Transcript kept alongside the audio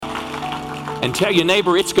And tell your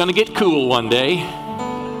neighbor it's going to get cool one day.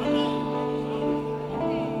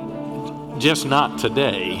 Just not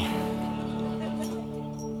today.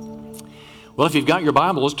 Well, if you've got your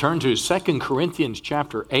Bibles, turn to 2 Corinthians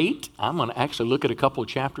chapter 8. I'm going to actually look at a couple of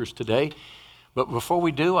chapters today. But before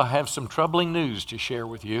we do, I have some troubling news to share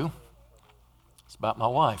with you. It's about my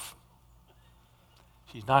wife.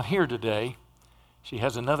 She's not here today. She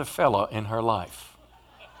has another fella in her life.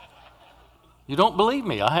 You don't believe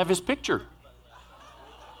me? I have his picture.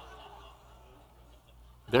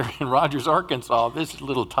 They're in Rogers, Arkansas. This is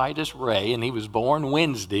little Titus Ray, and he was born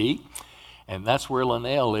Wednesday. And that's where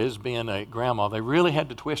Linnell is, being a grandma. They really had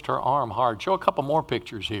to twist her arm hard. Show a couple more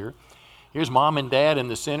pictures here. Here's Mom and Dad in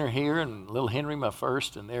the center here, and little Henry, my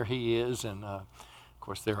first, and there he is. And, of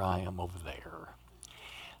course, there I am over there.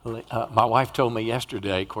 My wife told me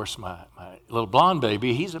yesterday, of course, my little blonde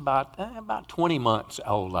baby, he's about 20 months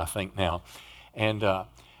old, I think, now. And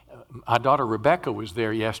my daughter Rebecca was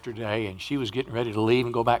there yesterday, and she was getting ready to leave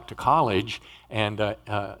and go back to college. And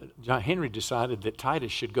John Henry decided that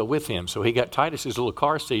Titus should go with him. So he got Titus's little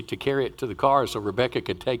car seat to carry it to the car so Rebecca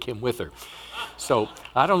could take him with her. So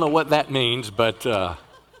I don't know what that means, but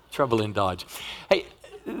trouble in Dodge. Hey,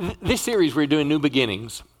 this series we're doing New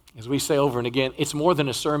Beginnings. As we say over and again, it's more than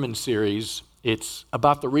a sermon series. It's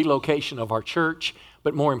about the relocation of our church,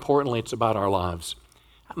 but more importantly, it's about our lives.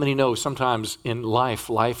 How many know sometimes in life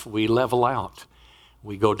we level out,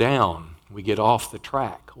 we go down, we get off the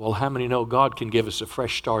track? Well, how many know God can give us a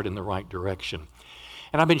fresh start in the right direction?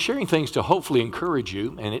 And I've been sharing things to hopefully encourage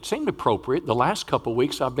you, and it seemed appropriate. The last couple of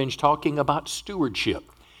weeks I've been talking about stewardship.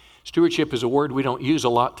 Stewardship is a word we don't use a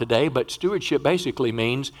lot today, but stewardship basically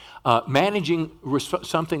means managing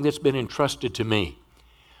something that's been entrusted to me.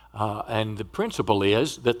 And the principle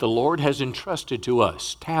is that the Lord has entrusted to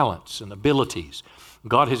us talents and abilities.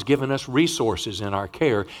 God has given us resources in our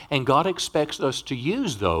care, and God expects us to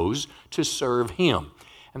use those to serve Him.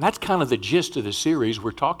 And that's kind of the gist of the series.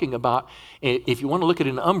 We're talking about, if you want to look at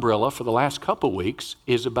an umbrella for the last couple weeks,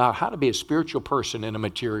 is about how to be a spiritual person in a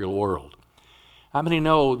material world. How many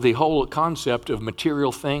know the whole concept of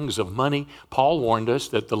material things, of money? Paul warned us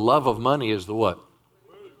that the love of money is the what?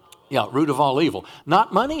 Yeah, root of all evil.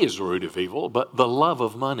 Not money is the root of evil, but the love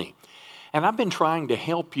of money. And I've been trying to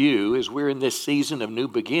help you, as we're in this season of new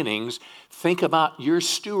beginnings, think about your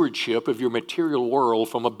stewardship of your material world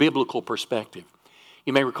from a biblical perspective.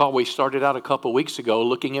 You may recall we started out a couple weeks ago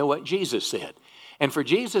looking at what Jesus said. And for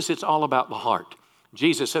Jesus, it's all about the heart.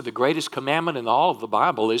 Jesus said the greatest commandment in all of the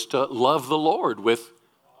Bible is to love the Lord with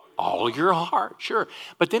all your heart. Sure.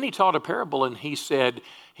 But then he taught a parable, and he said,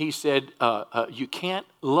 you can't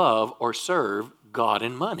love or serve God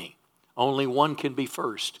and money. Only one can be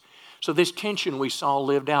first. So this tension we saw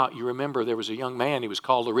lived out. You remember there was a young man, he was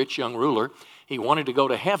called the rich young ruler. He wanted to go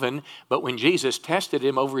to heaven, but when Jesus tested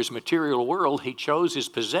him over his material world, he chose his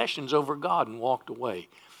possessions over God and walked away.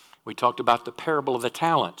 We talked about the parable of the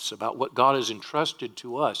talents, about what God has entrusted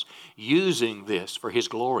to us, using this for His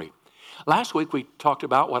glory. Last week we talked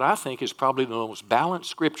about what I think is probably the most balanced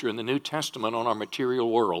scripture in the New Testament on our material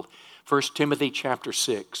world, 1 Timothy chapter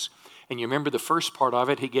 6. And you remember the first part of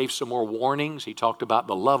it, he gave some more warnings. He talked about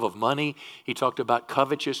the love of money. He talked about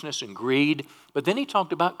covetousness and greed. But then he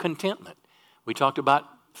talked about contentment. We talked about,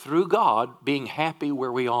 through God, being happy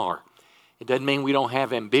where we are. It doesn't mean we don't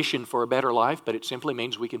have ambition for a better life, but it simply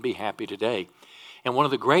means we can be happy today. And one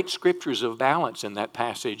of the great scriptures of balance in that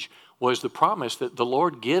passage was the promise that the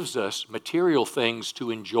Lord gives us material things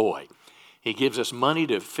to enjoy. He gives us money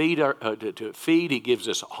to feed. He gives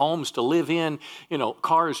us homes to live in,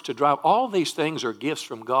 cars to drive. All these things are gifts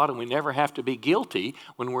from God, and we never have to be guilty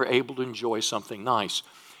when we're able to enjoy something nice.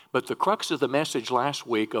 But the crux of the message last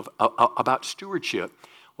week about stewardship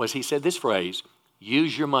was he said this phrase,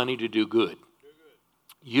 use your money to do good.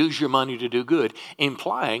 Use your money to do good,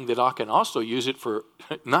 implying that I can also use it for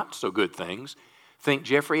not so good things. Think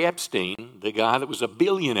Jeffrey Epstein, the guy that was a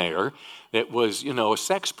billionaire, that was, a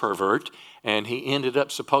sex pervert, and he ended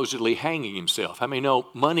up supposedly hanging himself. I mean,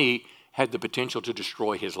 money had the potential to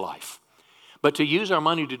destroy his life. But to use our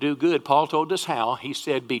money to do good, Paul told us how. He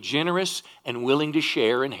said, be generous and willing to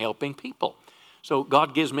share in helping people. So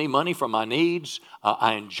God gives me money for my needs.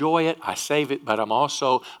 I enjoy it. I save it, but I'm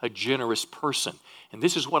also a generous person. And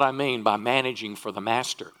this is what I mean by managing for the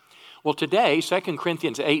master. Well, today, 2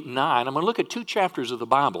 Corinthians 8 and 9, I'm going to look at two chapters of the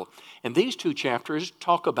Bible. And these two chapters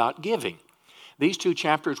talk about giving. These two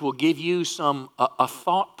chapters will give you a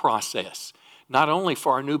thought process, not only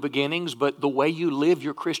for our new beginnings, but the way you live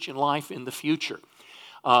your Christian life in the future.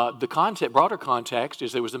 The broader context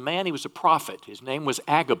is there was a man, he was a prophet. His name was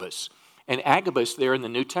Agabus. And Agabus there in the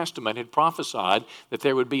New Testament had prophesied that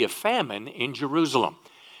there would be a famine in Jerusalem.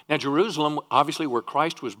 Now, Jerusalem, obviously where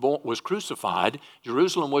Christ was crucified,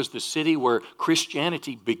 Jerusalem was the city where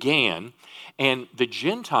Christianity began. And the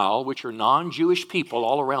Gentile, which are non-Jewish people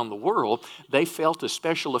all around the world, they felt a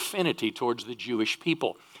special affinity towards the Jewish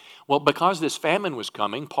people. Well, because this famine was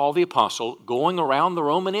coming, Paul the Apostle, going around the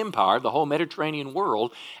Roman Empire, the whole Mediterranean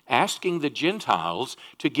world, asking the Gentiles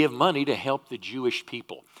to give money to help the Jewish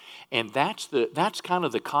people. And that's kind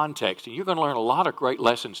of the context. And you're going to learn a lot of great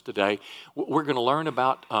lessons today. We're going to learn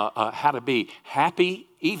about how to be happy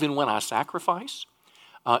even when I sacrifice.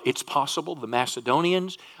 It's possible. The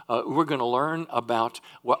Macedonians. We're going to learn about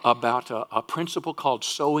a principle called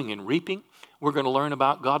sowing and reaping. We're going to learn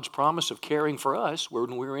about God's promise of caring for us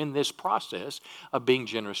when we're in this process of being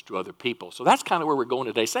generous to other people. So that's kind of where we're going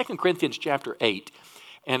today. 2 Corinthians chapter 8.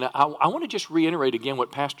 And I want to just reiterate again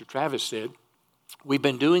what Pastor Travis said. We've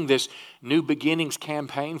been doing this New Beginnings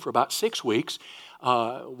campaign for about 6 weeks.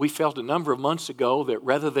 We felt a number of months ago that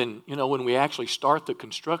rather than, when we actually start the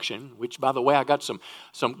construction, which, by the way, I got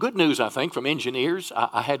some good news, I think, from engineers.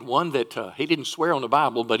 I had one that he didn't swear on the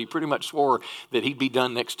Bible, but he pretty much swore that he'd be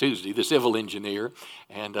done next Tuesday, the civil engineer,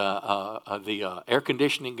 and the air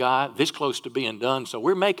conditioning guy, this close to being done. So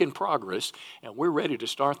we're making progress, and we're ready to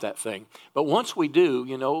start that thing. But once we do,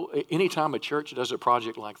 anytime a church does a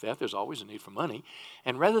project like that, there's always a need for money.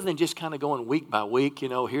 And rather than just kind of going week by week,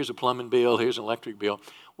 here's a plumbing bill, here's an electric bill,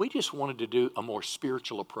 we just wanted to do a more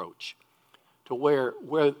spiritual approach to where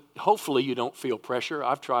hopefully you don't feel pressure.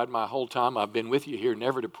 I've tried my whole time I've been with you here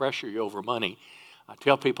never to pressure you over money. I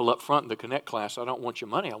tell people up front in the Connect class, I don't want your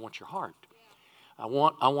money, I want your heart. I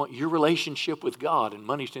want your relationship with God, and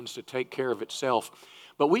money tends to take care of itself.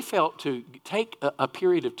 But we felt to take a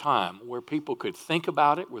period of time where people could think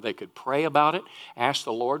about it, where they could pray about it, ask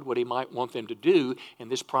the Lord what He might want them to do in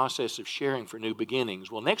this process of sharing for New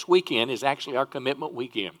Beginnings. Well, next weekend is actually our commitment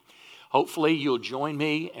weekend. Hopefully you'll join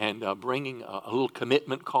me in bringing a little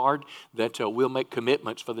commitment card that we'll make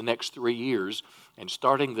commitments for the next 3 years. And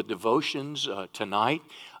starting the devotions tonight.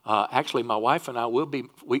 Actually, my wife and I will be,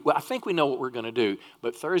 I think we know what we're going to do,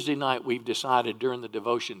 but Thursday night we've decided during the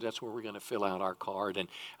devotions that's where we're going to fill out our card, and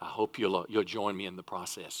I hope you'll join me in the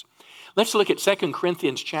process. Let's look at 2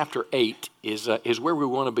 Corinthians chapter 8 is where we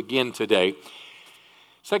want to begin today.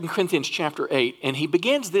 2 Corinthians chapter 8, and he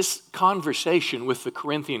begins this conversation with the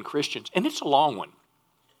Corinthian Christians, and it's a long one.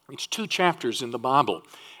 It's 2 chapters in the Bible,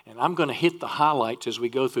 and I'm going to hit the highlights as we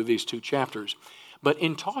go through these 2 chapters. But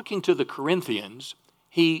in talking to the Corinthians,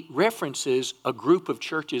 he references a group of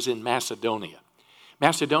churches in Macedonia.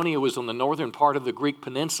 Macedonia was on the northern part of the Greek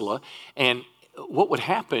peninsula, and what would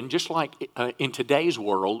happen, just like in today's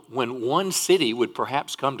world, when one city would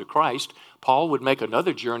perhaps come to Christ, Paul would make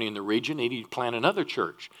another journey in the region and he'd plant another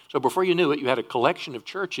church. So before you knew it, you had a collection of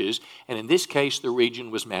churches, and in this case, the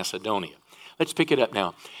region was Macedonia. Let's pick it up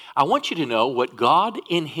now. I want you to know what God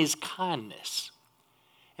in His kindness,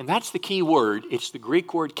 and that's the key word. It's the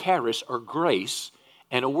Greek word charis, or grace,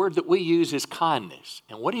 and a word that we use is kindness.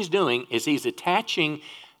 And what He's doing is He's attaching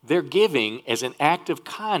their giving as an act of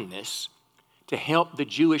kindness to help the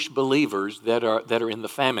Jewish believers that are in the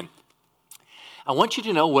famine. I want you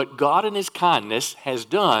to know what God in His kindness has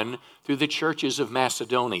done through the churches of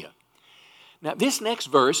Macedonia. Now, this next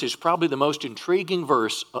verse is probably the most intriguing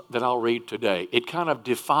verse that I'll read today. It kind of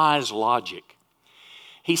defies logic.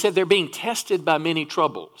 He said they're being tested by many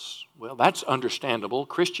troubles. Well, that's understandable.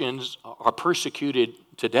 Christians are persecuted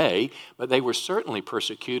today, but they were certainly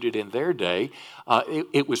persecuted in their day.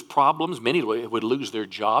 It was problems. Many would lose their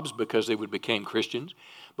jobs because they would become Christians.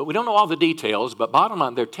 But we don't know all the details, but bottom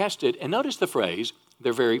line, they're tested. And notice the phrase,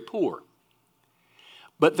 they're very poor.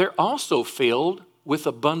 But they're also filled with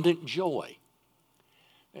abundant joy.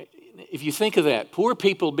 If you think of that, poor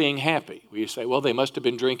people being happy, you say, well, they must have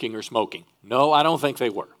been drinking or smoking. No, I don't think they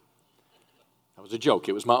were. That was a joke.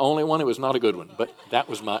 It was my only one. It was not a good one, but that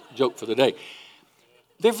was my joke for the day.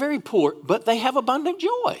 They're very poor, but they have abundant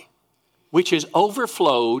joy, which is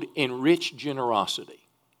overflowed in rich generosity.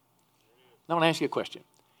 Now I want to ask you a question.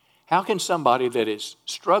 How can somebody that is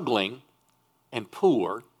struggling and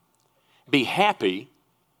poor be happy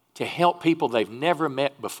to help people they've never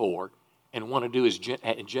met before and want to do as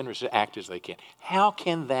generous an act as they can? How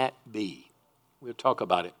can that be? We'll talk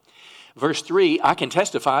about it. Verse 3, I can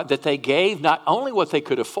testify that they gave not only what they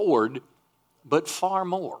could afford, but far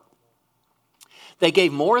more. They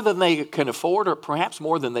gave more than they can afford, or perhaps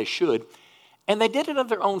more than they should, and they did it of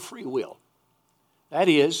their own free will. That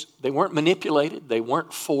is, they weren't manipulated, they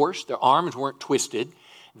weren't forced, their arms weren't twisted.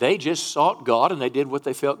 They just sought God and they did what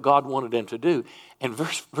they felt God wanted them to do. And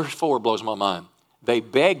verse 4 blows my mind. They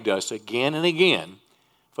begged us again and again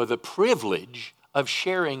for the privilege of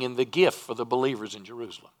sharing in the gift for the believers in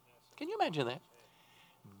Jerusalem. Can you imagine that?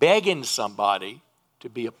 Begging somebody to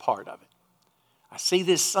be a part of it. I see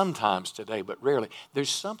this sometimes today, but rarely. There's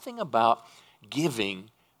something about giving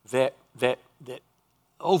that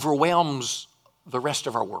overwhelms the rest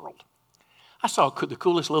of our world. I saw the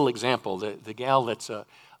coolest little example. The gal that's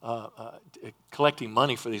collecting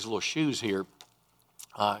money for these little shoes here,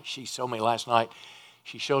 she showed me last night,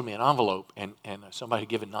 she showed me an envelope and somebody had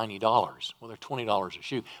given $90. Well, they're $20 a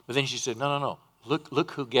shoe. But then she said, no,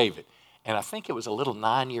 look who gave it. And I think it was a little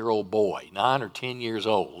 9-year-old boy, 9 or 10 years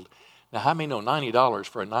old. Now, how many know $90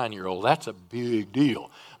 for a 9-year-old? That's a big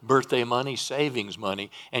deal. Birthday money, savings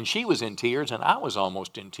money. And she was in tears, and I was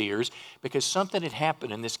almost in tears, because something had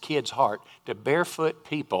happened in this kid's heart to barefoot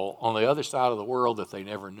people on the other side of the world that they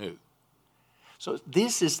never knew. So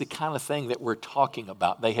this is the kind of thing that we're talking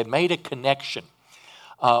about. They had made a connection.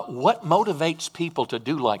 What motivates people to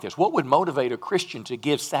do like this? What would motivate a Christian to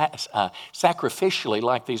give sacrificially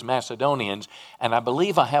like these Macedonians? And I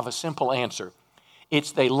believe I have a simple answer.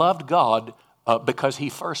 It's they loved God because He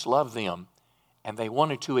first loved them, and they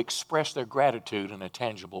wanted to express their gratitude in a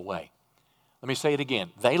tangible way. Let me say it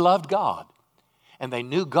again. They loved God, and they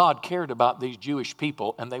knew God cared about these Jewish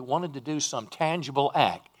people, and they wanted to do some tangible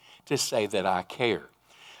act to say that I care.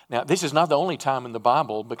 Now, this is not the only time in the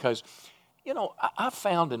Bible, because, you know, I've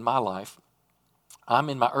found in my life, I'm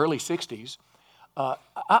in my early 60s, I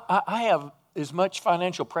have as much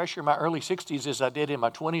financial pressure in my early 60s as I did in my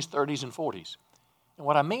 20s, 30s, and 40s. And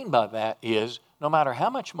what I mean by that is, no matter how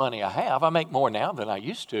much money I have, I make more now than I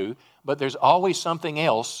used to, but there's always something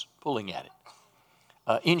else pulling at it.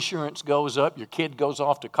 Insurance goes up, your kid goes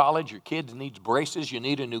off to college, your kid needs braces, you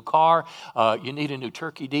need a new car, you need a new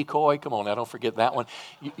turkey decoy. Come on now, don't forget that one.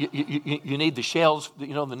 You need the shells,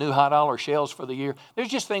 you know, the new high dollar shells for the year. There's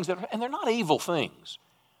just things that, and they're not evil things,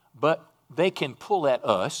 but they can pull at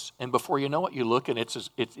us, and before you know it, you look and it's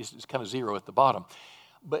kind of zero at the bottom.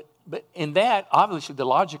 But in that, obviously, the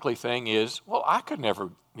logically thing is, well, I could never,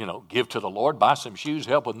 give to the Lord, buy some shoes,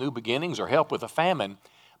 help with new beginnings, or help with a famine.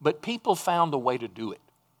 But people found a way to do it.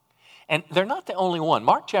 And they're not the only one.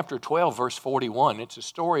 Mark chapter 12, verse 41, it's a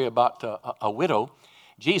story about a widow.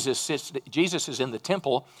 Jesus is in the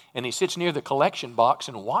temple, and he sits near the collection box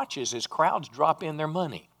and watches as crowds drop in their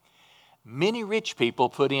money. Many rich people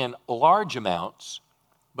put in large amounts,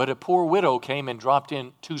 but a poor widow came and dropped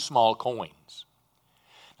in 2 small coins.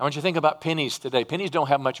 I want you to think about pennies today. Pennies don't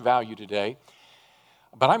have much value today.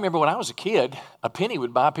 But I remember when I was a kid, a penny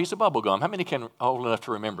would buy a piece of bubble gum. How many can old enough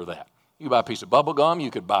to remember that? You could buy a piece of bubble gum,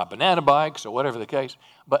 you could buy banana bikes, or whatever the case.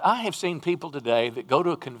 But I have seen people today that go to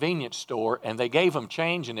a convenience store and they gave them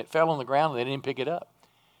change and it fell on the ground and they didn't pick it up,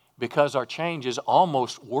 because our change is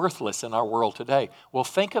almost worthless in our world today. Well,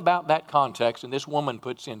 think about that context, and this woman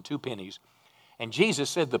puts in 2 pennies. And Jesus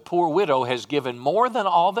said the poor widow has given more than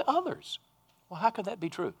all the others. Well, how could that be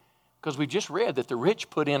true? Because we just read that the rich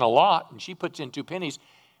put in a lot and she puts in 2 pennies,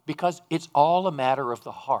 because it's all a matter of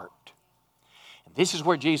the heart. And this is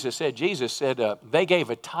where Jesus said, they gave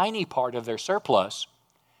a tiny part of their surplus,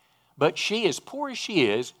 but she, as poor as she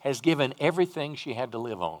is, has given everything she had to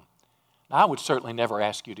live on. Now, I would certainly never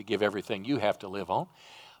ask you to give everything you have to live on.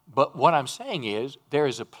 But what I'm saying is, there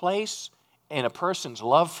is a place in a person's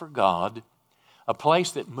love for God, a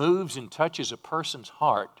place that moves and touches a person's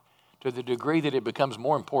heart to the degree that it becomes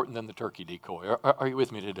more important than the turkey decoy. Are you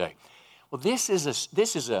with me today? Well, this is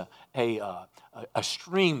a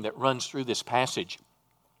stream that runs through this passage.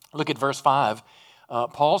 Look at verse 5.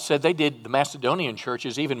 Paul said they did, the Macedonian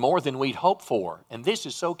churches, even more than we'd hoped for. And this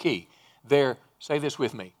is so key. Their, say this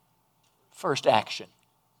with me, first action.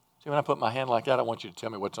 See, when I put my hand like that, I want you to tell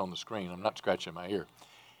me what's on the screen. I'm not scratching my ear.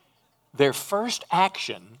 Their first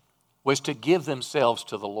action was to give themselves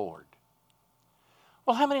to the Lord.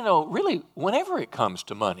 Well, how many know, really, whenever it comes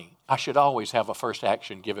to money, I should always have a first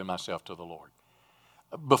action giving myself to the Lord.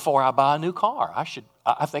 Before I buy a new car,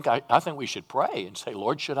 I think we should pray and say,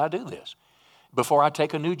 Lord, should I do this? Before I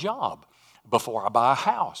take a new job, before I buy a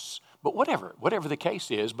house, but whatever the case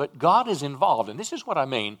is, but God is involved. And this is what I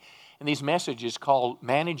mean in these messages called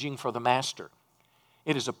managing for the master.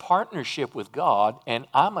 It is a partnership with God, and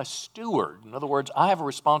I'm a steward. In other words, I have a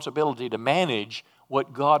responsibility to manage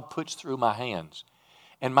what God puts through my hands.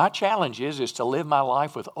 And my challenge is to live my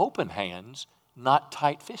life with open hands, not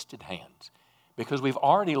tight-fisted hands. Because we've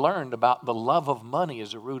already learned about the love of money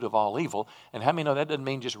as a root of all evil. And how many know that doesn't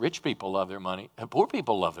mean just rich people love their money, and poor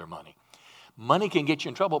people love their money. Money can get you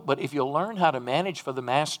in trouble, but if you'll learn how to manage for the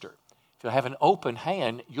master, if you have an open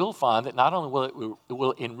hand, you'll find that not only will it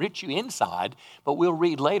will enrich you inside, but we'll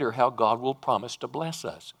read later how God will promise to bless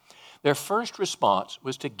us. Their first response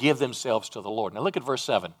was to give themselves to the Lord. Now look at verse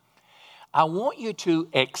 7. I want you to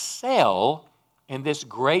excel in this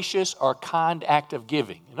gracious or kind act of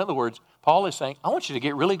giving. In other words, Paul is saying, I want you to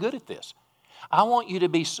get really good at this. I want you to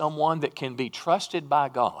be someone that can be trusted by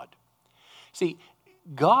God. See,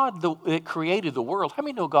 God that created the world, how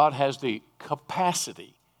many know God has the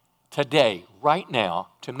capacity today, right now,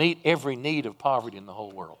 to meet every need of poverty in the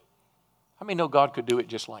whole world? How many know God could do it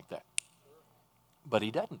just like that? But he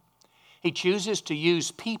doesn't. He chooses to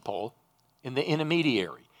use people in the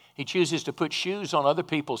intermediary. He chooses to put shoes on other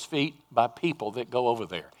people's feet by people that go over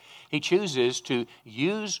there. He chooses to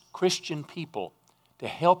use Christian people to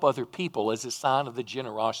help other people as a sign of the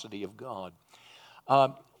generosity of God.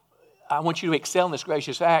 I want you to excel in this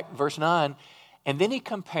gracious act, verse 9. And then he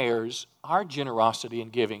compares our generosity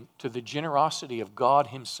and giving to the generosity of God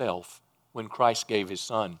himself when Christ gave his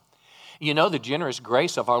Son. You know the generous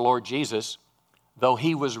grace of our Lord Jesus, though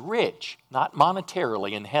he was rich, not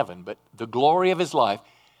monetarily in heaven, but the glory of his life,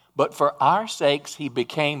 but for our sakes he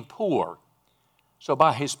became poor, so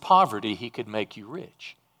by his poverty he could make you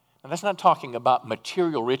rich. Now that's not talking about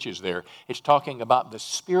material riches there. It's talking about the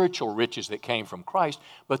spiritual riches that came from Christ,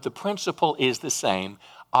 but the principle is the same.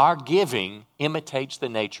 Our giving imitates the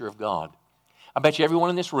nature of God. I bet you everyone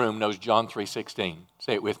in this room knows John 3:16.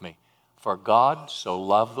 Say it with me. For God so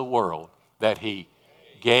loved the world that he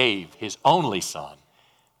gave his only Son,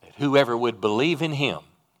 that whoever would believe in him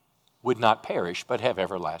would not perish but have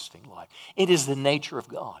everlasting life. It is the nature of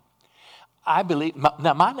God. I believe,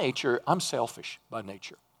 now my nature, I'm selfish by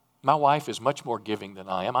nature. My wife is much more giving than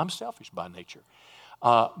I am. I'm selfish by nature.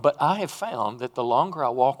 But I have found that the longer I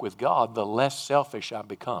walk with God, the less selfish I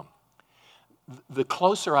become. The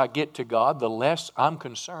closer I get to God, the less I'm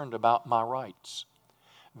concerned about my rights.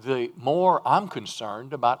 The more I'm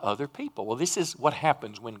concerned about other people. Well, this is what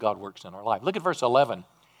happens when God works in our life. Look at verse 11.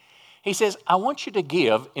 He says, I want you to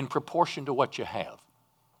give in proportion to what you have.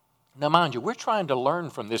 Now, mind you, we're trying to learn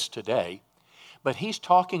from this today, but he's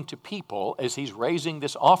talking to people as he's raising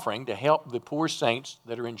this offering to help the poor saints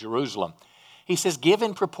that are in Jerusalem. He says, give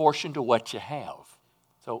in proportion to what you have.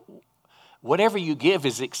 So whatever you give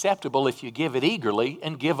is acceptable if you give it eagerly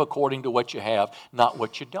and give according to what you have, not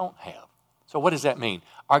what you don't have. So what does that mean?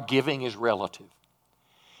 Our giving is relative.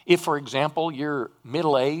 If, for example, you're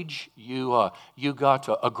middle age, you got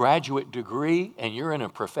a graduate degree and you're in a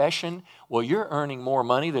profession, well, you're earning more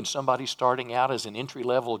money than somebody starting out as an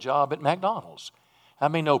entry-level job at McDonald's. I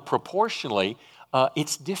mean, no, proportionally,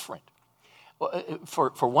 it's different.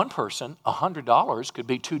 For one person, $100 could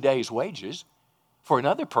be 2 days' wages. For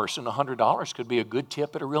another person, $100 could be a good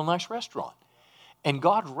tip at a real nice restaurant. And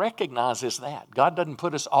God recognizes that. God doesn't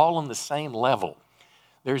put us all on the same level.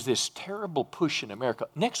 There's this terrible push in America.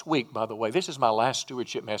 Next week, by the way, this is my last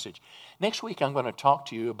stewardship message. Next week, I'm going to talk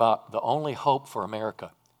to you about the only hope for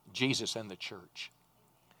America, Jesus and the church.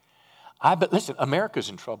 But listen, America's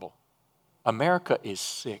in trouble. America is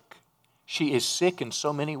sick. She is sick in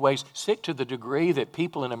so many ways, sick to the degree that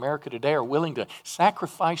people in America today are willing to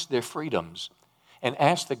sacrifice their freedoms and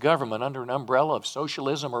ask the government under an umbrella of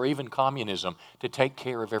socialism or even communism to take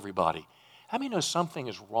care of everybody. How many know something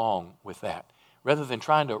is wrong with that? Rather than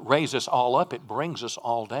trying to raise us all up, it brings us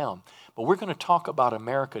all down. But we're going to talk about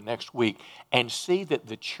America next week and see that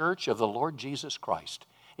the church of the Lord Jesus Christ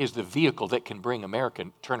is the vehicle that can bring America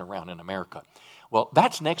and turn around in America. Well,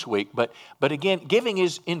 that's next week, but again, giving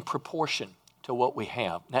is in proportion to what we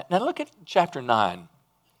have. Now look at chapter 9,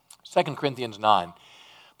 2 Corinthians 9.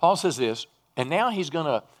 Paul says this, and now he's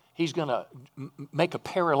going to make a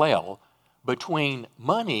parallel between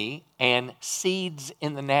money and seeds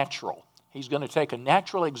in the natural. He's going to take a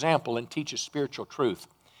natural example and teach a spiritual truth.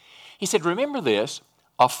 He said, remember this,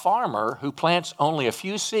 a farmer who plants only a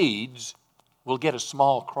few seeds will get a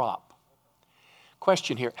small crop.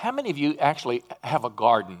 Question here, how many of you actually have a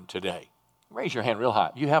garden today? Raise your hand real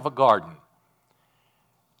high. You have a garden.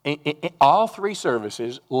 In all three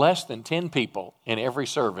services, less than 10 people in every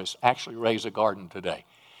service actually raise a garden today.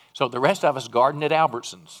 So the rest of us garden at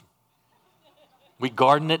Albertsons. We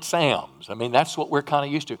garden at Sam's. I mean, that's what we're kind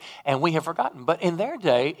of used to. And we have forgotten. But in their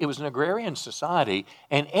day, it was an agrarian society,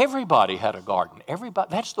 and everybody had a garden.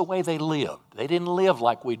 That's the way they lived. They didn't live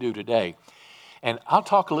like we do today. And I'll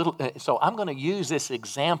talk a little, so I'm going to use this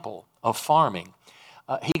example of farming.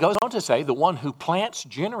 He goes on to say, the one who plants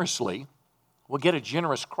generously will get a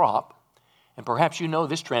generous crop. And perhaps you know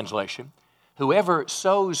this translation. Whoever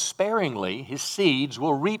sows sparingly, his seeds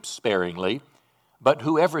will reap sparingly. But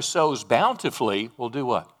whoever sows bountifully will do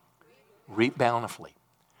what? Reap bountifully.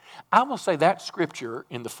 I will say that scripture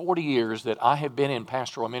in the 40 years that I have been in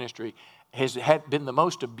pastoral ministry has been the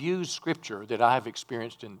most abused scripture that I have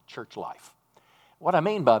experienced in church life. What I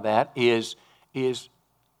mean by that is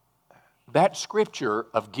that scripture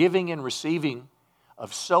of giving and receiving,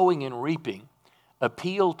 of sowing and reaping,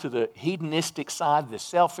 appeal to the hedonistic side, the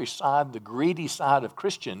selfish side, the greedy side of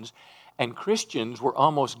Christians, and Christians were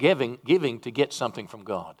almost giving to get something from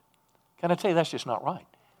God. Can I tell you, that's just not right.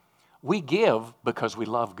 We give because we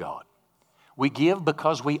love God. We give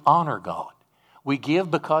because we honor God. We give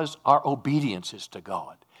because our obedience is to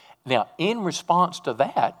God. Now, in response to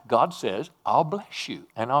that, God says, I'll bless you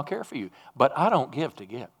and I'll care for you. But I don't give to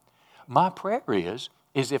get. My prayer is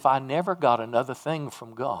if I never got another thing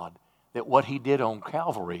from God, that what He did on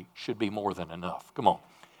Calvary should be more than enough. Come on.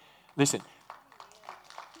 Listen.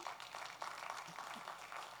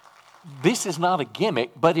 This is not a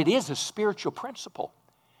gimmick, but it is a spiritual principle.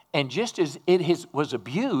 And just as was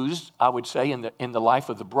abused, I would say, in the life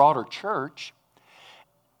of the broader church,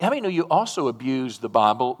 how many know you also abuse the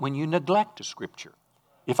Bible when you neglect a scripture?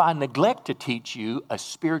 If I neglect to teach you a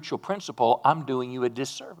spiritual principle, I'm doing you a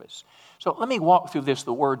disservice. So let me walk through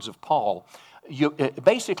the words of Paul.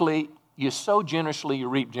 Basically, you sow generously, you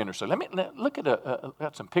reap generously. Let me look at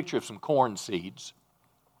got some picture of some corn seeds.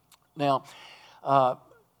 Now,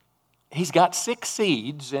 he's got 6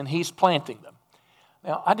 seeds and he's planting them.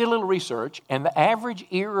 Now, I did a little research, and the average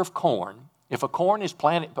ear of corn, if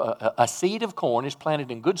a seed of corn is planted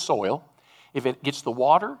in good soil, if it gets the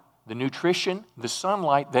water, the nutrition, the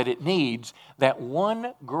sunlight that it needs, that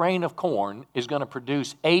 1 grain of corn is going to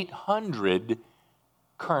produce 800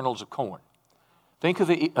 kernels of corn. Think of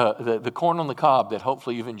the corn on the cob that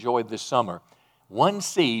hopefully you've enjoyed this summer. 1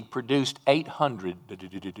 seed produced 800.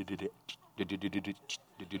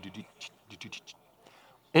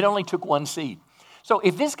 It only took 1 seed. So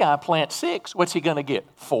if this guy plants 6, what's he going to get?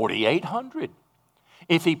 4,800.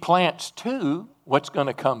 If he plants 2, what's going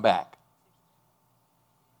to come back?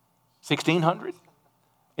 1,600.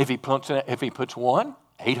 If he puts 1,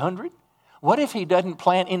 800. What if he doesn't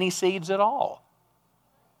plant any seeds at all?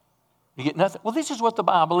 You get nothing. Well, this is what the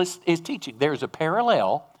Bible is teaching. There's a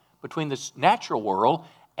parallel between the natural world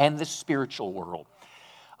and the spiritual world.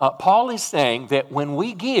 Paul is saying that when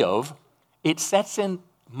we give, it sets in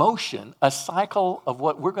motion a cycle of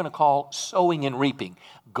what we're going to call sowing and reaping.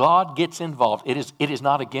 God gets involved. It is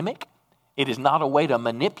not a gimmick. It is not a way to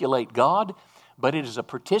manipulate God, but it is a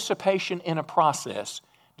participation in a process,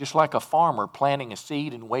 just like a farmer planting a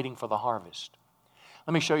seed and waiting for the harvest.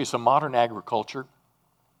 Let me show you some modern agriculture.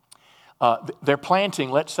 They're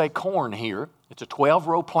planting, let's say, corn here. It's a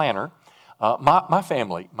 12-row planter. My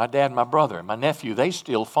family, my dad, my brother, and my nephew, they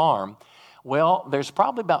still farm. Well, there's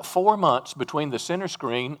probably about 4 months between the center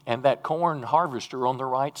screen and that corn harvester on the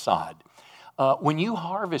right side. When you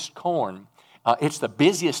harvest corn, it's the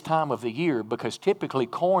busiest time of the year because typically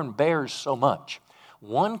corn bears so much.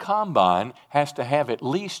 1 combine has to have at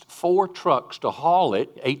least 4 trucks to haul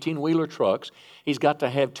it, 18-wheeler trucks. He's got to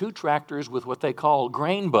have 2 tractors with what they call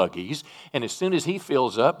grain buggies. And as soon as he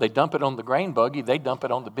fills up, they dump it on the grain buggy, they dump it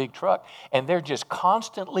on the big truck, and they're just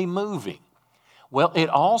constantly moving. Well, it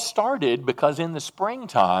all started because in the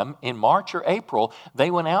springtime, in March or April, they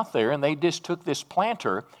went out there and they just took this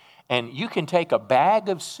planter, and you can take a bag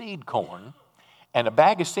of seed corn, and a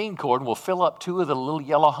bag of seed corn will fill up 2 of the little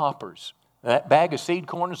yellow hoppers. That bag of seed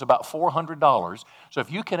corn is about $400. So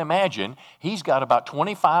if you can imagine, he's got about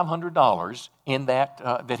 $2,500 in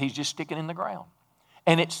that he's just sticking in the ground.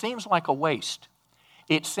 And it seems like a waste.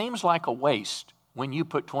 It seems like a waste when you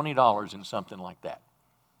put $20 in something like that.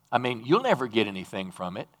 I mean, you'll never get anything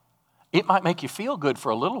from it. It might make you feel good for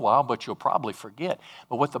a little while, but you'll probably forget.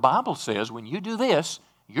 But what the Bible says, when you do this,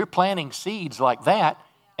 you're planting seeds like that,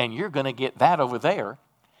 and you're going to get that over there.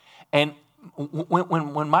 And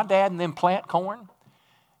when my dad and them plant corn,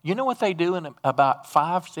 you know what they do in about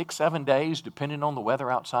 5, 6, 7 days, depending on the weather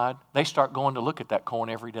outside? They start going to look at that corn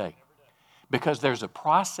every day. Because there's a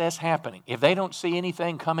process happening. If they don't see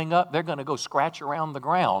anything coming up, they're going to go scratch around the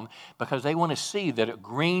ground because they want to see that a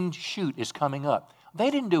green shoot is coming up. They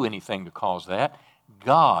didn't do anything to cause that.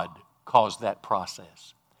 God caused that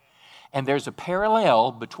process. And there's a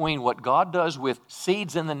parallel between what God does with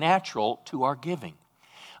seeds in the natural to our giving.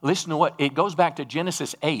 Listen to what, it goes back to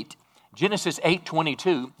Genesis 8. Genesis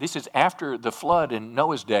 8:22, this is after the flood in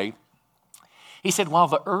Noah's day. He said, while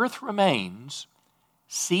the earth remains,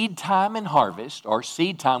 seed time and harvest, or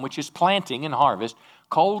seed time, which is planting and harvest,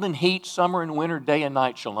 cold and heat, summer and winter, day and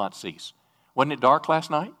night shall not cease. Wasn't it dark last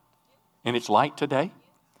night? And it's light today?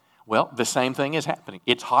 Well, the same thing is happening.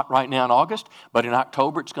 It's hot right now in August, but in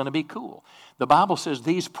October it's going to be cool. The Bible says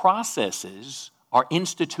these processes are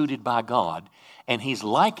instituted by God, and he's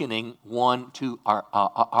likening one to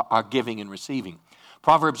our giving and receiving.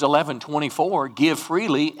 Proverbs 11:24, give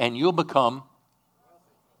freely and you'll become,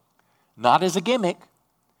 not as a gimmick,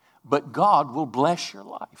 but God will bless your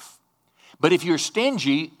life. But if you're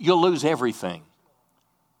stingy, you'll lose everything.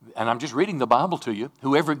 And I'm just reading the Bible to you.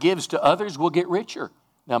 Whoever gives to others will get richer.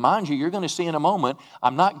 Now, mind you, you're going to see in a moment,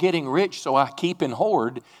 I'm not getting rich so I keep and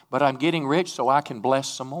hoard, but I'm getting rich so I can bless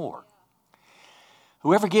some more.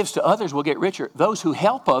 Whoever gives to others will get richer. Those who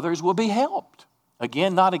help others will be helped.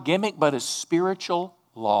 Again, not a gimmick, but a spiritual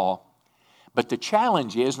law. But the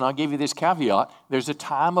challenge is, and I'll give you this caveat, there's a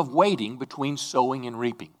time of waiting between sowing and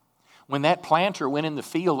reaping. When that planter went in the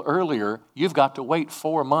field earlier, you've got to wait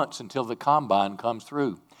 4 months until the combine comes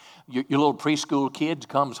through. Your little preschool kid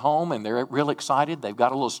comes home and they're real excited. They've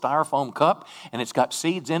got a little styrofoam cup and it's got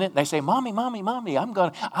seeds in it. They say, Mommy, Mommy, Mommy,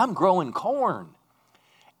 I'm growing corn.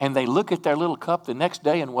 And they look at their little cup the next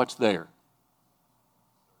day and what's there?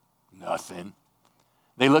 Nothing.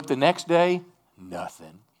 They look the next day,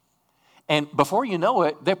 nothing. And before you know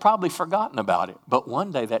it, they've probably forgotten about it. But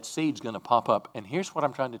one day that seed's going to pop up. And here's what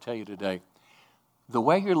I'm trying to tell you today. The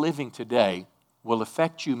way you're living today will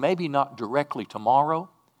affect you maybe not directly tomorrow,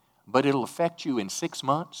 but it'll affect you in 6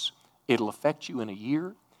 months. It'll affect you in a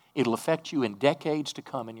year. It'll affect you in decades to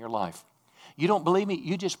come in your life. You don't believe me?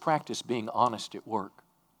 You just practice being honest at work.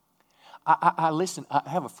 I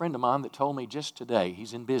have a friend of mine that told me just today,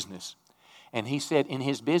 he's in business. And he said in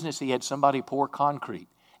his business he had somebody pour concrete.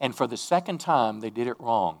 And for the second time, they did it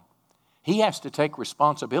wrong. He has to take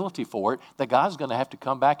responsibility for it. The guy's going to have to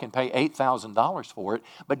come back and pay $8,000 for it.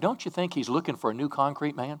 But don't you think he's looking for a new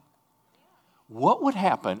concrete man? What would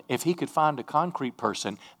happen if he could find a concrete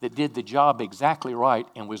person that did the job exactly right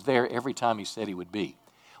and was there every time he said he would be?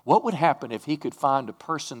 What would happen if he could find a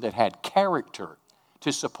person that had character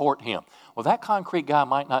to support him? Well, that concrete guy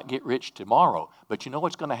might not get rich tomorrow, but you know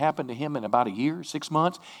what's going to happen to him in about a year, 6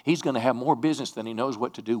 months? He's going to have more business than he knows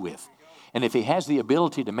what to do with. And if he has the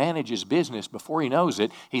ability to manage his business before he knows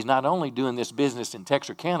it, he's not only doing this business in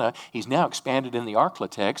Texarkana, he's now expanded in the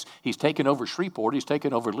Arklatex. He's taken over Shreveport, he's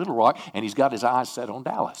taken over Little Rock, and he's got his eyes set on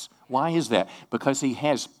Dallas. Why is that? Because he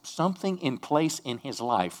has something in place in his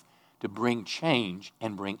life to bring change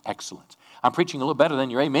and bring excellence. I'm preaching a little better than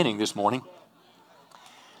you're amening this morning.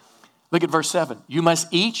 Look at verse 7. You must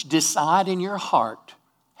each decide in your heart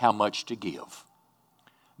how much to give.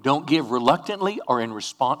 Don't give reluctantly or in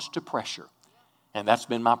response to pressure. And that's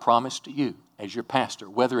been my promise to you as your pastor.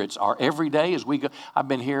 Whether it's our everyday as we go. I've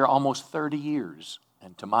been here almost 30 years.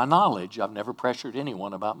 And to my knowledge, I've never pressured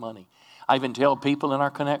anyone about money. I even tell people in our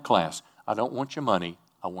Connect class, I don't want your money,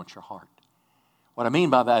 I want your heart. What I mean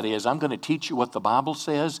by that is I'm going to teach you what the Bible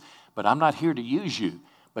says, but I'm not here to use you.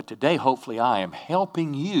 But today, hopefully, I am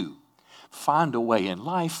helping you find a way in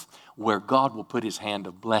life where God will put his hand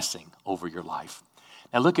of blessing over your life.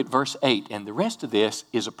 Now look at verse 8, and the rest of this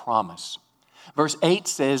is a promise. Verse 8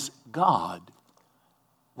 says, God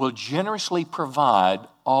will generously provide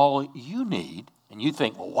all you need. And you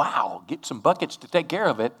think, well, wow, get some buckets to take care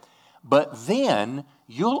of it. But then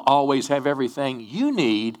you'll always have everything you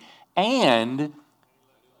need and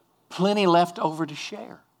plenty left over to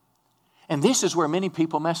share. And this is where many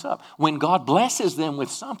people mess up. When God blesses them with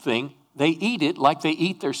something, they eat it like they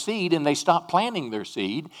eat their seed, and they stop planting their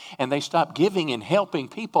seed, and they stop giving and helping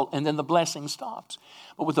people, and then the blessing stops.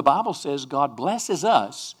 But what the Bible says, God blesses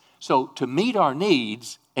us so to meet our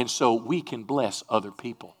needs, and so we can bless other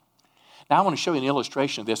people. Now, I want to show you an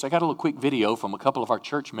illustration of this. I got a little quick video from a couple of our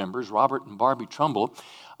church members, Robert and Barbie Trumbull,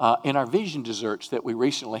 in our vision desserts that we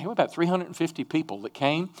recently had. About 350 people that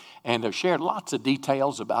came and shared lots of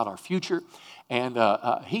details about our future. And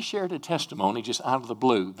he shared a testimony just out of the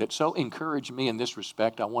blue that so encouraged me in this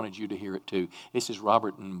respect, I wanted you to hear it too. This is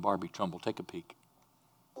Robert and Barbie Trumbull. Take a peek.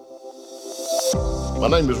 My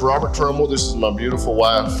name is Robert Trumbull. This is my beautiful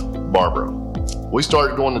wife, Barbara. We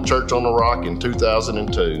started going to Church on the Rock in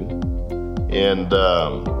 2002. And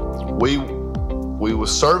we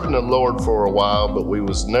was serving the Lord for a while, but we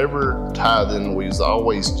was never tithing. We was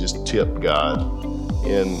always just tipped God.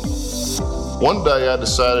 And one day I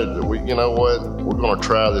decided that you know what, we're going to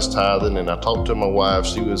try this tithing. And I talked to my wife.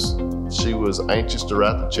 She was anxious to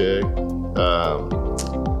write the check.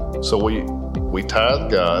 So we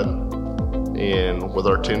tithed God, and with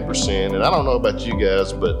our 10%. And I don't know about you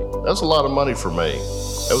guys, but that's a lot of money for me.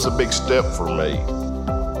 That was a big step for me.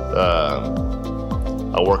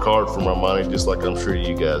 I work hard for my money, just like I'm sure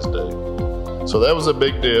you guys do. So that was a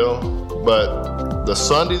big deal. But the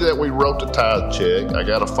Sunday that we wrote the tithe check, I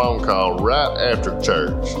got a phone call right after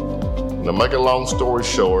church. And to make a long story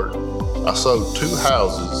short, I sold 2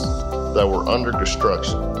 houses that were under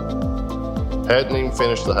construction. Hadn't even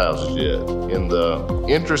finished the houses yet. And the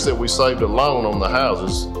interest that we saved alone on the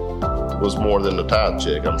houses was more than the tithe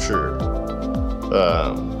check, I'm sure.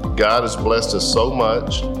 God has blessed us so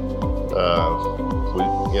much.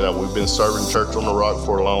 We've been serving Church on the Rock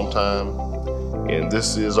for a long time, and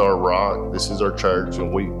this is our rock, this is our church,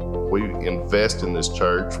 and we invest in this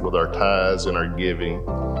church with our tithes and our giving.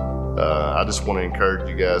 I just want to encourage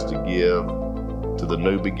you guys to give to the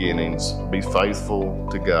new beginnings. Be faithful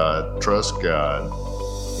to God, trust God,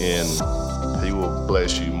 and He will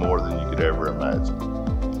bless you more than you could ever imagine.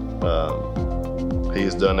 He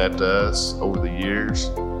has done that to us over the years.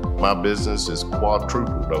 My business has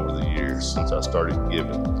quadrupled over the years since I started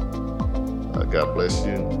giving. God bless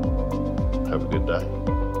you, and have a good day.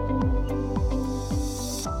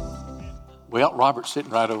 Well, Robert's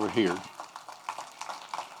sitting right over here.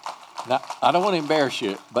 Now, I don't want to embarrass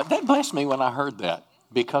you, but that blessed me when I heard that,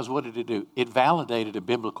 because what did it do? It validated a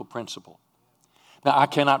biblical principle. Now, I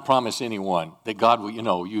cannot promise anyone that God will,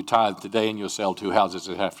 you tithe today and you'll sell 2 houses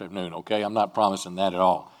this afternoon, okay? I'm not promising that at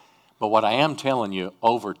all. But what I am telling you,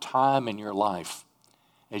 over time in your life,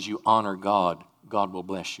 as you honor God, God will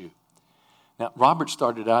bless you. Now, Robert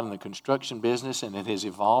started out in the construction business, and it has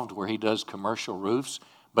evolved where he does commercial roofs,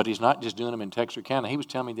 but he's not just doing them in Texarkana. He was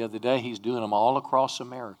telling me the other day he's doing them all across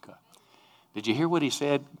America. Did you hear what he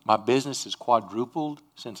said? My business has quadrupled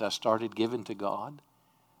since I started giving to God.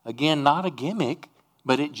 Again, not a gimmick,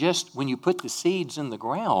 but it just, when you put the seeds in the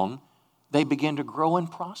ground, they begin to grow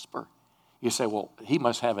and prosper. You say, well, he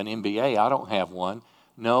must have an MBA. I don't have one.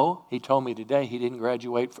 No, he told me today he didn't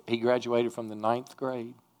graduate. He graduated from the 9th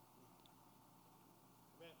grade.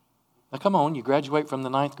 Now, come on, you graduate from the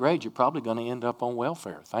 9th grade, you're probably going to end up on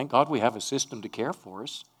welfare. Thank God we have a system to care for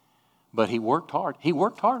us. But he worked hard. He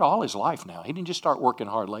worked hard all his life now. He didn't just start working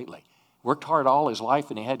hard lately. Worked hard all his life,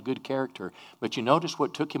 and he had good character. But you notice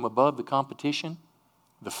what took him above the competition?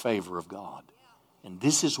 The favor of God. And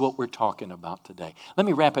this is what we're talking about today. Let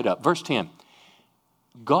me wrap it up. Verse 10.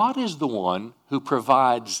 God is the one who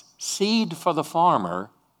provides seed for the farmer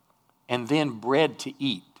and then bread to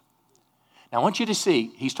eat. Now, I want you to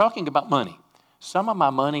see, he's talking about money. Some of my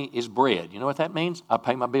money is bread. You know what that means? I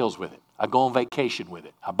pay my bills with it. I go on vacation with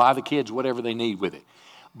it. I buy the kids whatever they need with it.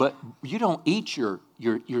 But you don't eat your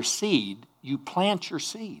seed, you plant your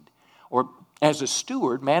seed. Or as a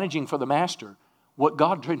steward managing for the master, what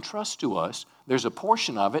God entrusts to us, there's a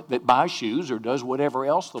portion of it that buys shoes or does whatever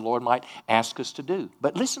else the Lord might ask us to do.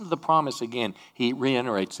 But listen to the promise again. He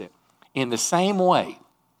reiterates it. In the same way,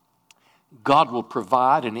 God will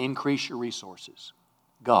provide and increase your resources.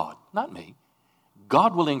 God, not me.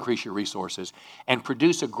 God will increase your resources and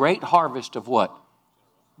produce a great harvest of what?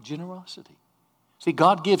 Generosity. See,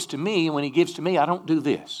 God gives to me, and when he gives to me, I don't do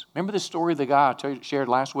this. Remember the story of the guy I shared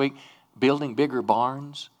last week, building bigger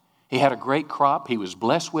barns? He had a great crop. He was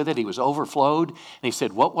blessed with it. He was overflowed. And he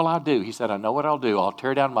said, what will I do? He said, I know what I'll do. I'll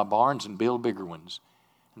tear down my barns and build bigger ones.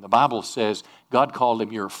 And the Bible says God called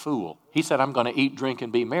him, you're a fool. He said, I'm going to eat, drink,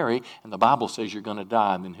 and be merry. And the Bible says you're going to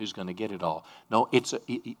die, and then who's going to get it all? No,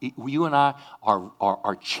 you and I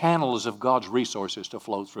are channels of God's resources to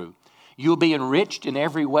flow through. You'll be enriched in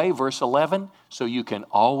every way, verse 11, so you can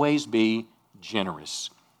always be generous.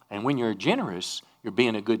 And when you're generous, you're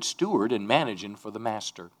being a good steward and managing for the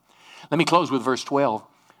master. Let me close with verse 12.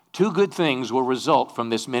 2 good things will result from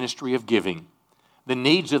this ministry of giving. The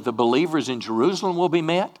needs of the believers in Jerusalem will be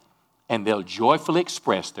met, and they'll joyfully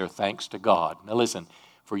express their thanks to God. Now listen,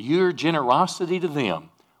 for your generosity to them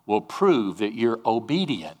will prove that you're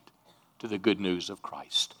obedient to the good news of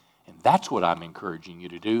Christ. And that's what I'm encouraging you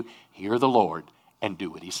to do. Hear the Lord and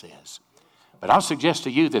do what he says. But I'll suggest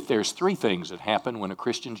to you that there's 3 things that happen when a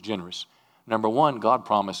Christian's generous. Number 1, God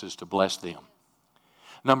promises to bless them.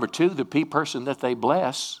 Number 2, the person that they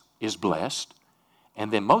bless is blessed.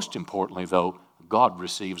 And then most importantly, though, God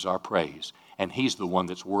receives our praise. And he's the one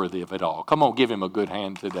that's worthy of it all. Come on, give him a good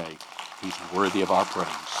hand today. He's worthy of our praise.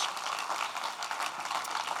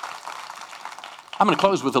 I'm going to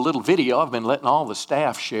close with a little video. I've been letting all the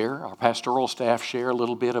staff share, our pastoral staff share a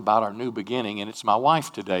little bit about our new beginning. And it's my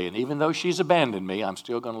wife today. And even though she's abandoned me, I'm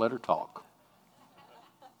still going to let her talk.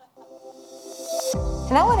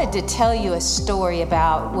 And I wanted to tell you a story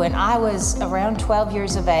about when I was around 12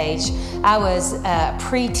 years of age. I was a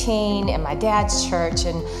preteen in my dad's church,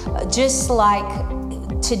 and just like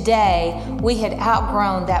today, we had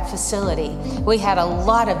outgrown that facility. We had a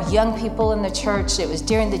lot of young people in the church. It was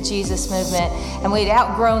during the Jesus movement, and we'd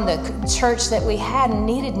outgrown the church that we had and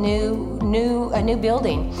needed new a new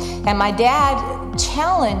building. And my dad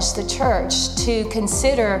challenged the church to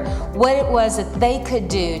consider what it was that they could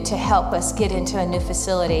do to help us get into a new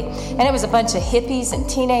facility. And it was a bunch of hippies and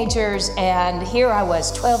teenagers, and here I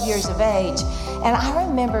was, 12 years of age. And I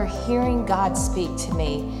remember hearing God speak to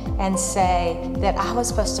me and say that I was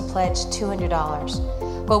supposed to pledge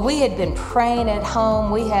 $200. Well, we had been praying at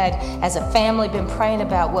home. We had, as a family, been praying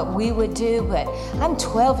about what we would do, but I'm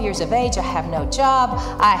 12 years of age. I have no job.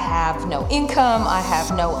 I have no income. I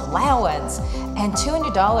have no allowance. And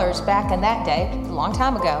 $200 back in that day, a long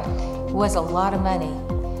time ago, was a lot of money.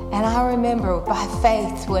 And I remember by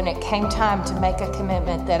faith when it came time to make a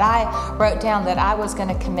commitment that I wrote down that I was going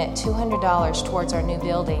to commit $200 towards our new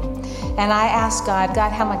building. And I asked God,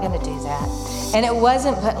 how am I going to do that? And it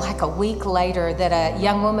wasn't but like a week later that a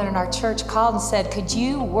young woman in our church called and said, could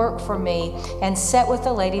you work for me and sit with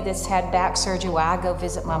a lady that's had back surgery while I go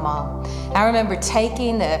visit my mom? I remember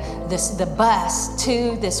taking the bus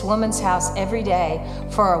to this woman's house every day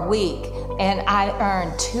for a week, and I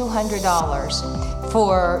earned $200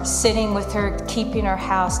 for sitting with her, keeping her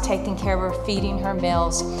house, taking care of her, feeding her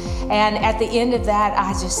meals. And at the end of that,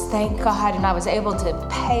 I just thanked God, and I was able to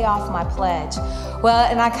pay off my pledge. Well,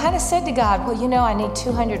 and I kind of said to God, I need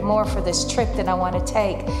 $200 more for this trip that I want to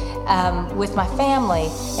take with my family,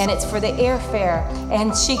 and it's for the airfare.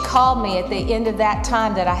 And she called me at the end of that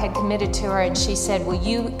time that I had committed to her, and she said, will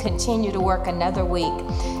you continue to work another week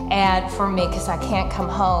and for me, because I can't come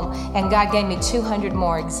home? And God gave me $200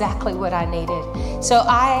 more, exactly what I needed. So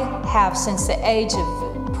I have, since the age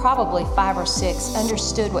of probably 5 or 6,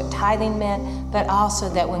 understood what tithing meant, but also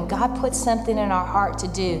that when God puts something in our heart to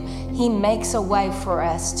do, He makes a way for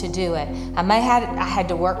us to do it. I had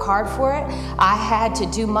to work hard for it. I had to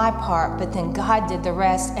do my part, but then God did the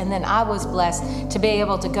rest. And then I was blessed to be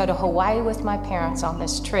able to go to Hawaii with my parents on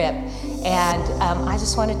this trip. And I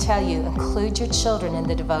just want to tell you, include your children in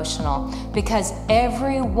the devotional, because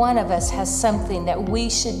every one of us has something that we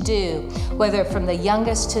should do, whether from the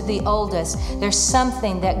youngest to the oldest. There's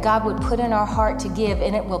something that God would put in our heart to give,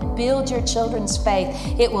 and it will build your children's faith.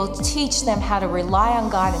 It will teach them how to rely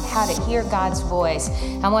on God and how to hear God's voice.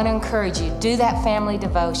 I want to encourage you, do that family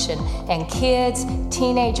devotion. And kids,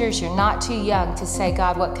 teenagers, you're not too young to say,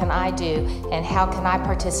 God, what can I do and how can I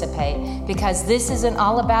participate? Because this isn't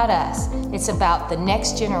all about us. It's about the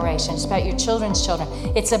next generation. It's about your children's children.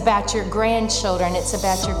 It's about your grandchildren. It's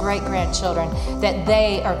about your great-grandchildren, that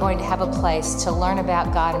they are going to have a place to learn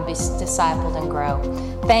about God and be discipled and grow.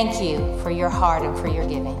 Thank you for your heart and for your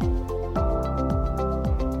giving.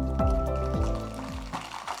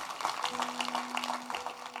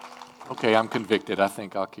 Okay, I'm convicted. I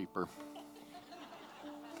think I'll keep her.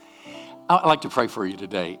 I'd like to pray for you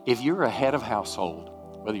today. If you're a head of household,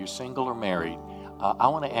 whether you're single or married, I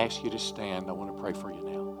want to ask you to stand. I want to pray for you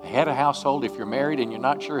now. A head of household, if you're married and you're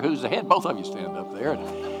not sure who's the head, both of you stand up there.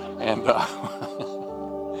 And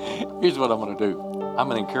here's what I'm going to do. I'm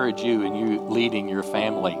going to encourage you in you leading your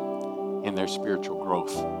family in their spiritual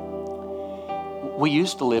growth. We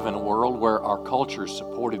used to live in a world where our culture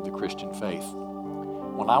supported the Christian faith.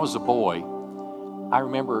 When I was a boy, I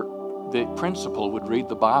remember the principal would read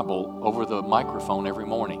the Bible over the microphone every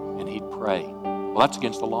morning, and he'd pray. Well, that's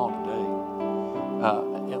against the law today.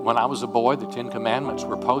 When I was a boy, the 10 Commandments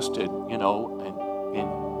were posted, in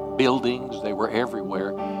buildings. They were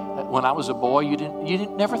everywhere. When I was a boy, you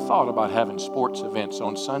never thought about having sports events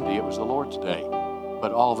on Sunday. It was the Lord's Day.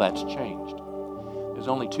 But all that's changed. There's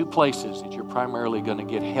only 2 places that you're primarily going to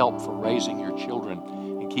get help for raising your children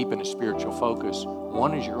and keeping a spiritual focus.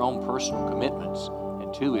 One is your own personal commitments,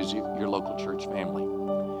 and 2 is your local church family.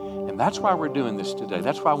 And that's why we're doing this today.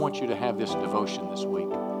 That's why I want you to have this devotion this week.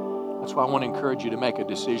 That's why I want to encourage you to make a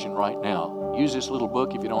decision right now. Use this little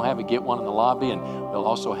book. If you don't have it, get one in the lobby, and they'll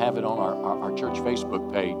also have it on our church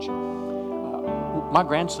Facebook page. My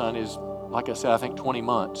grandson is, like I said, I think 20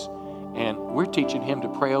 months, and we're teaching him to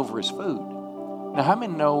pray over his food. Now, how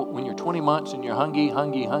many know when you're 20 months and you're hungry,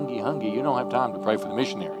 you don't have time to pray for the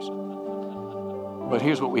missionaries? But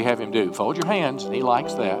here's what we have him do. Fold your hands, and he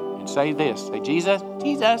likes that, and say this. Say, Jesus,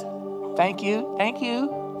 thank you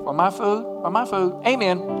for my food.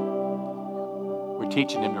 Amen. We're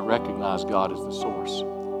teaching him to recognize God as the source.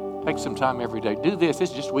 Take some time every day. Do this.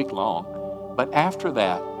 It's just a week long. But after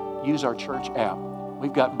that, use our church app.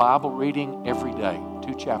 We've got Bible reading every day,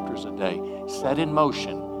 2 chapters a day. Set in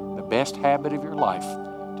motion the best habit of your life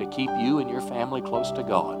to keep you and your family close to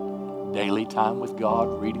God. Daily time with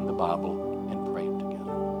God, reading the Bible, and praying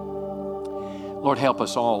together. Lord, help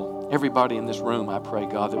us all. Everybody in this room, I pray,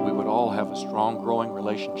 God, that we would all have a strong, growing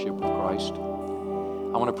relationship with Christ.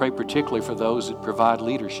 I want to pray particularly for those that provide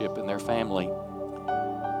leadership in their family.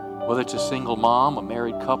 Whether it's a single mom, a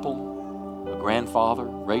married couple, a grandfather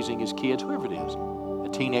raising his kids, whoever it is, a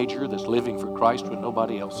teenager that's living for Christ when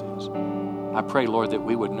nobody else is. I pray, Lord, that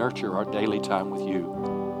we would nurture our daily time with you.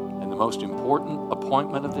 And the most important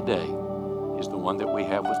appointment of the day is the one that we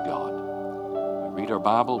have with God. We read our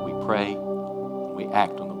Bible, we pray, and we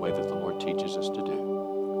act on the way that the Lord teaches us to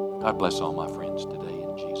do. God bless all my friends today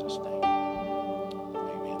in Jesus' name.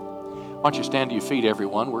 Amen. Why don't you stand to your feet,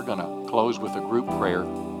 everyone? We're going to close with a group prayer.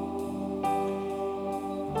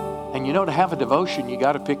 And you know, to have a devotion, you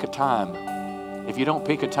got to pick a time. If you don't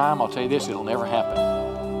pick a time, I'll tell you this, it'll never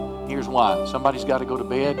happen. Here's why. Somebody's got to go to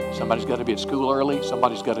bed. Somebody's got to be at school early.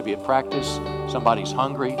 Somebody's got to be at practice. Somebody's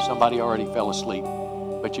hungry. Somebody already fell asleep.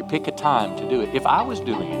 But you pick a time to do it. If I was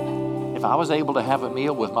doing it, if I was able to have a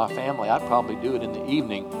meal with my family, I'd probably do it in the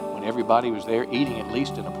evening when everybody was there eating, at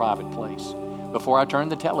least in a private place, before I turned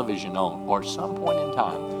the television on or some point in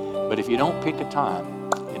time. But if you don't pick a time,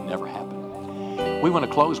 it never happens. We want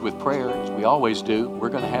to close with prayer, as we always do. We're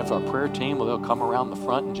going to have our prayer team. They'll come around the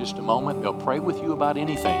front in just a moment. They'll pray with you about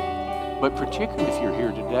anything. But particularly if you're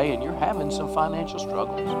here today and you're having some financial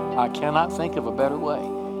struggles, I cannot think of a better way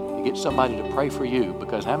to get somebody to pray for you,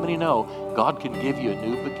 because how many know God can give you a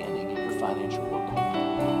new beginning in your financial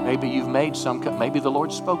world? Maybe you've made maybe the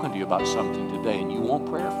Lord's spoken to you about something today and you want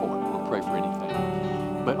prayer for it. We'll pray for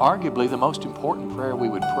anything. But arguably the most important prayer we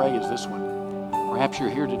would pray is this one. Perhaps you're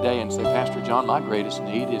here today and say, Pastor John, my greatest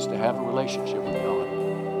need is to have a relationship with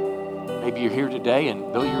God. Maybe you're here today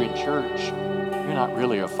and though you're in church, you're not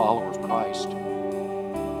really a follower of Christ.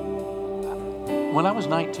 When I was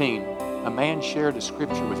 19, a man shared a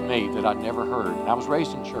scripture with me that I'd never heard. I was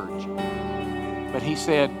raised in church. But he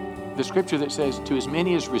said, the scripture that says, to as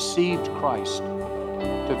many as received Christ,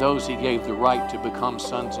 to those he gave the right to become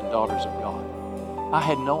sons and daughters of God. I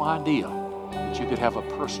had no idea that you could have a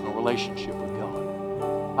personal relationship with God.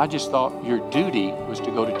 I just thought your duty was to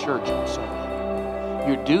go to church on Sunday.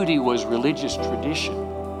 Your duty was religious tradition.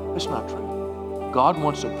 That's not true. God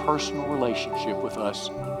wants a personal relationship with us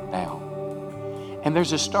now. And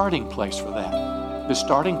there's a starting place for that. The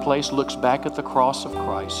starting place looks back at the cross of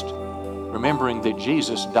Christ, remembering that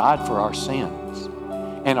Jesus died for our sins.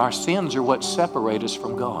 And our sins are what separate us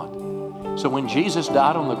from God. So when Jesus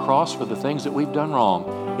died on the cross for the things that we've done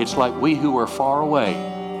wrong, it's like we who were far away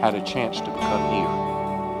had a chance to become near.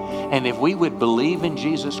 And if we would believe in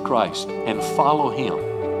Jesus Christ and follow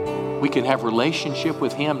Him, we can have relationship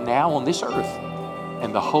with Him now on this earth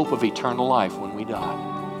and the hope of eternal life when we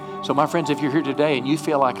die. So my friends, if you're here today and you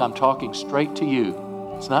feel like I'm talking straight to you,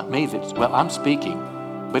 it's not me I'm speaking,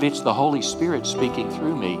 but it's the Holy Spirit speaking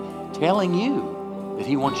through me, telling you that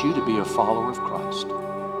He wants you to be a follower of Christ.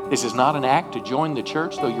 This is not an act to join the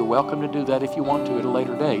church, though you're welcome to do that if you want to at a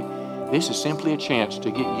later date. This is simply a chance to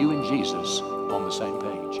get you and Jesus on the same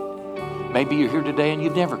page. Maybe you're here today and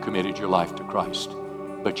you've never committed your life to Christ,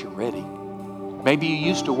 but you're ready. Maybe you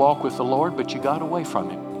used to walk with the Lord, but you got away from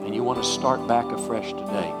Him and you want to start back afresh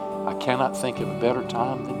today. I cannot think of a better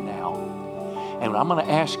time than now. And I'm going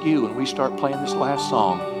to ask you, when we start playing this last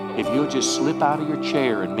song, if you'll just slip out of your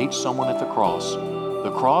chair and meet someone at the cross.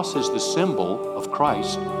 The cross is the symbol of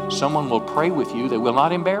Christ. Someone will pray with you. They will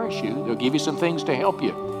not embarrass you. They'll give you some things to help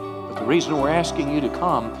you. But the reason we're asking you to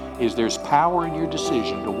come is there's power in your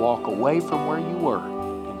decision to walk away from where you were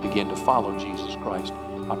and begin to follow Jesus Christ.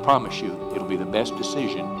 I promise you, it'll be the best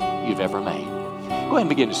decision you've ever made. Go ahead and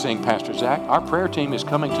begin to sing, Pastor Zach. Our prayer team is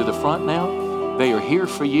coming to the front now. They are here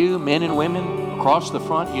for you, men and women, across the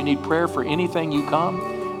front. You need prayer for anything, you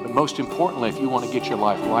come. But most importantly, if you want to get your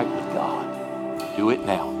life right with God, do it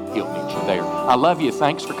now. He'll meet you there. I love you.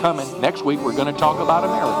 Thanks for coming. Next week, we're going to talk about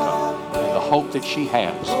America and the hope that she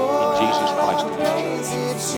has in Jesus Christ.